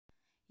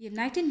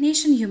United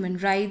Nations Human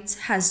Rights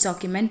has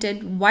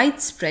documented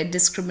widespread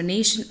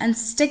discrimination and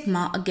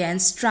stigma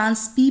against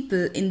trans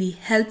people in the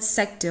health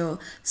sector,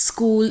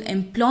 school,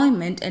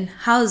 employment and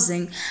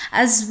housing,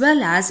 as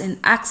well as in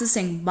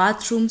accessing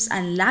bathrooms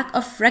and lack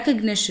of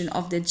recognition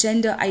of their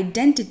gender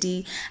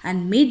identity,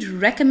 and made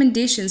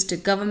recommendations to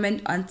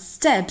government on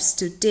steps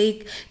to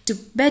take to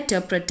better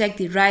protect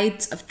the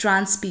rights of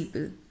trans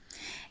people.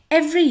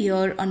 Every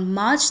year on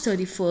March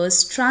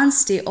 31st,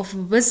 Trans Day of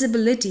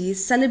Visibility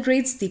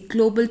celebrates the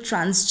global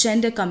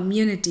transgender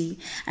community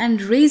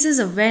and raises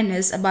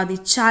awareness about the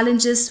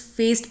challenges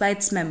faced by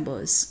its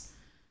members.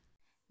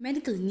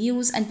 Medical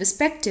news and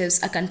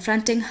perspectives are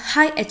confronting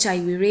high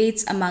HIV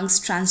rates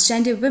amongst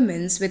transgender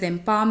women with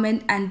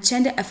empowerment and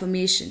gender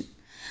affirmation.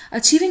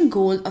 Achieving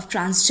goal of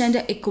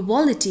transgender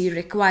equality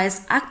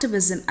requires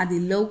activism at the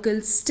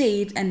local,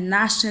 state and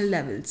national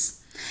levels.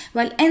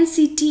 While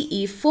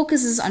NCTE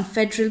focuses on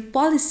federal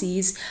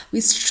policies,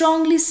 we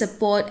strongly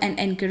support and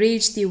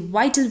encourage the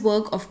vital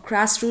work of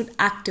grassroots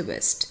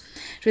activists.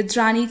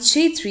 Rudrani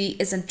Chetri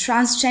is a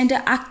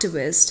transgender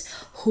activist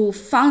who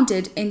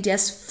founded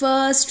India's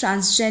first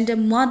transgender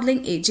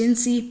modeling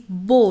agency,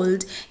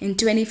 Bold, in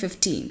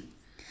 2015.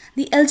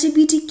 The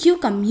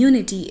LGBTQ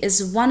community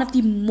is one of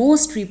the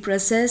most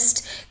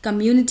repressed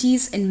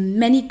communities in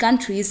many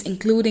countries,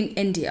 including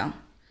India.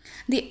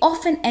 They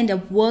often end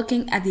up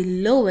working at the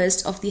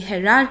lowest of the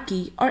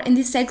hierarchy or in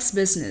the sex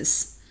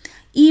business.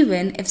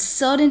 Even if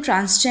certain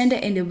transgender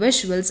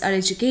individuals are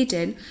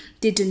educated,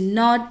 they do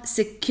not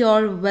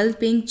secure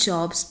well-paying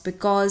jobs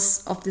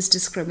because of this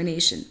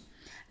discrimination.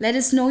 Let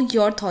us know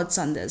your thoughts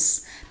on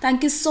this.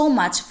 Thank you so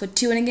much for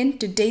tuning in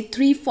to day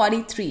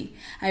 343.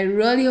 I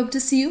really hope to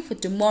see you for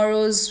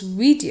tomorrow's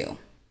video.